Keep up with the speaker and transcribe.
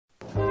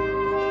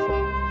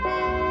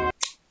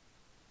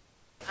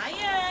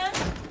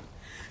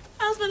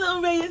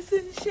little ray of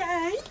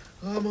sunshine.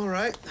 Oh, I'm all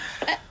right.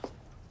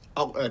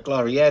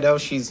 Gloria, yeah, though,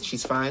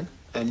 she's fine.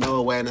 And no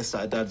awareness that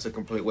her dad's a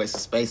complete waste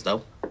of space,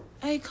 though.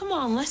 Hey, come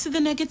on, less of the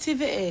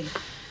negativity.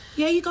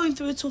 Yeah, you're going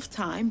through a tough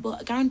time, but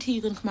I guarantee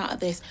you're going to come out of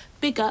this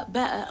bigger,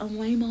 better, and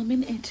way more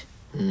minted.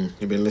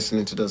 You've been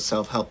listening to those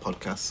self-help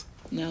podcasts?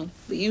 No,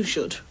 but you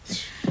should.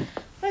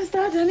 Where's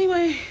Dad,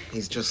 anyway?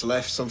 He's just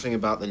left something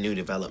about the new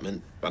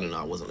development. I don't know,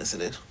 I wasn't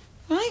listening.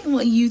 Right, and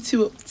what are you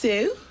two up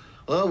to?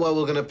 Oh, well,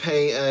 we're going to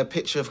paint a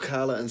picture of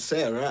Carla and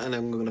Sarah, and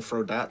then we're going to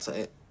throw darts at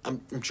it.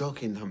 I'm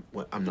joking,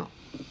 I'm not.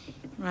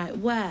 Right,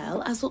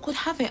 well, as luck would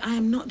have it, I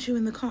am not due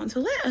in the car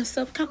until later,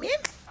 so count me in.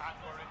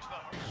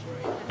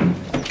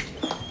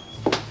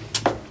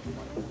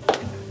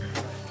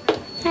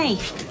 Hey,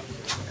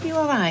 are you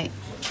all right?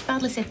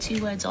 Badly said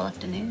 2 words all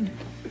afternoon.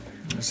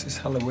 It's this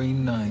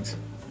Halloween night.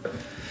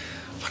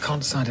 I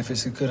can't decide if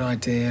it's a good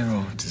idea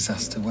or a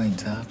disaster waiting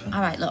to happen.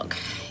 All right, look,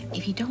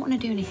 if you don't want to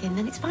do anything,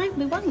 then it's fine,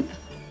 we won't.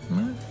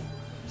 No.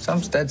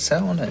 Sam's dead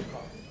set on it.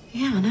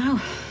 Yeah, I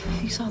know.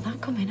 You saw that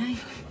coming, eh?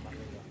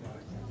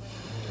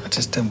 I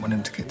just don't want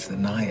him to get to the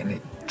night and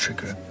it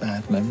trigger a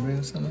bad memory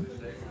or something.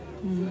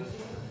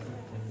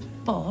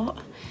 But,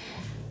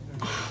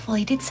 well,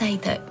 he did say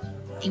that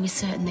he was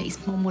certain that his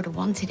mum would have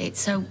wanted it,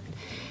 so,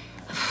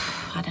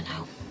 I don't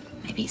know.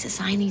 Maybe it's a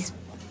sign he's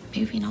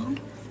moving on.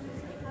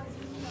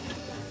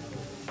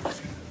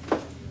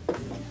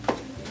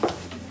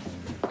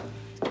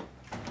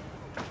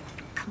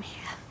 Come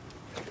here.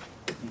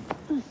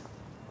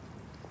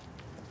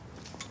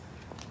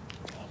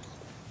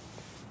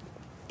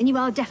 And you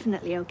are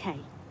definitely okay?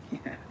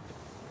 Yeah.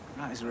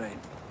 Right as rain.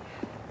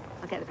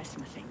 I'll get the rest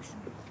of my things.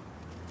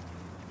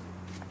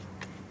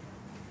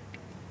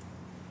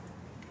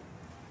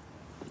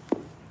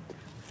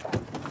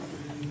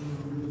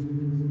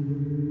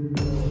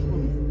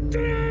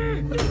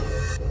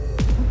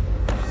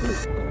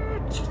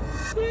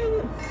 You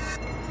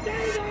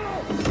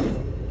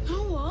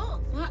know what?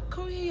 That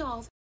Corrie of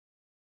yours